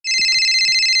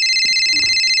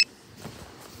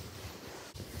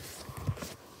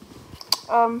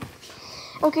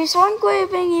Okay, so I'm going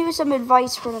to bring you some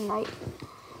advice for the night.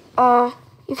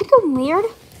 You think I'm weird?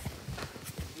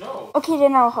 No. Okay,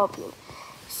 then I'll help you.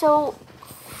 So,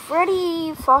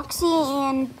 Freddy, Foxy,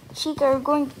 and Chica are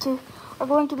going to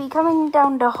be coming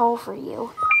down the hall for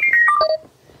you.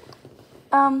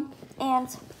 And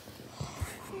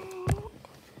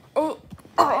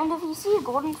if you see a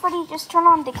golden Freddy, just turn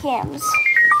on the cams.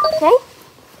 Okay?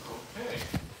 Okay.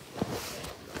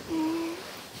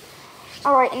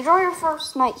 Alright, enjoy your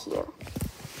first night here.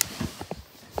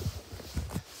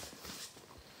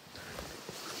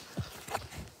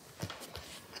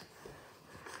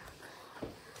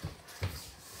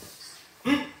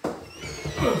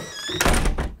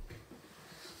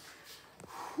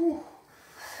 Whew.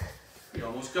 You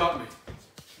almost got me.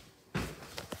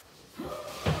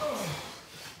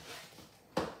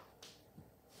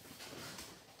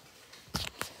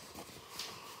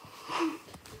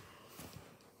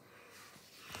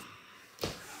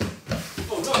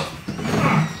 Oh no!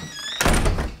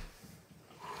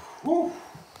 Whew.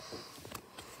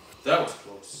 That was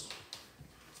close.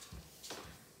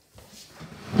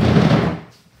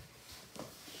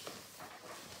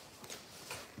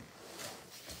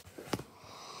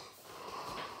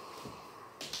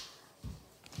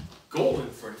 Golden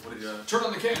Freddy, what did you turn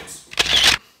on the cams?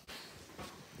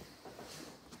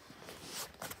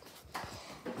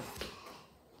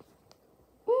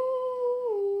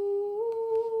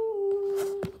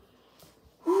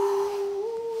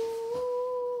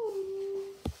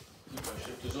 My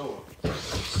shift is over.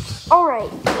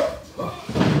 Alright.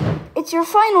 It's your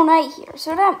final night here,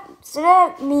 so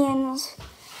that means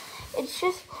it's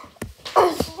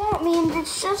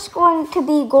just going to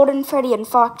be Golden Freddy and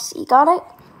Foxy, got it?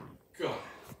 Got it.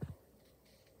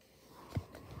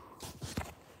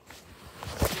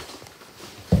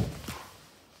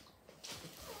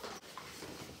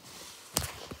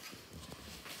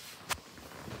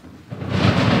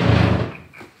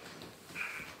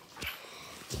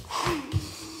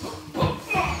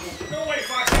 No way,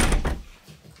 Foxy!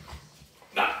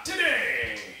 Not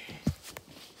today!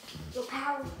 Your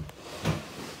power.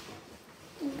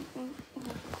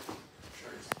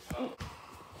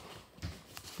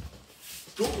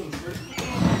 Golden Freddy.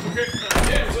 Okay,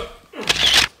 hands up.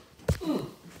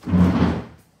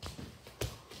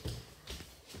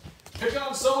 Pick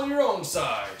on someone your own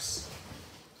size.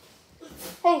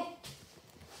 Hey.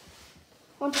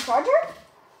 Want the charger?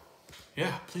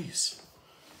 Yeah, please.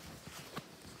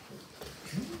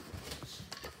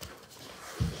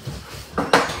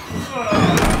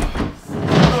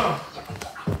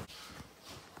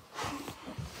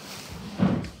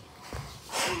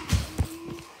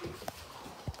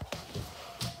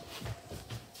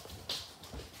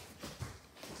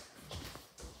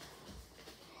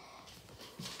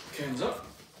 Cans up.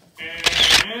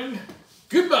 And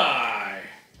goodbye.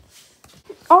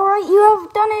 Alright, you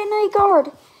have done it, night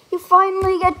guard. You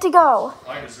finally get to go.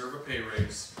 I deserve a pay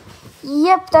raise.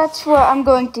 Yep, that's what I'm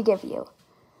going to give you.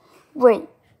 Wait,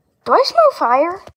 do I smell fire?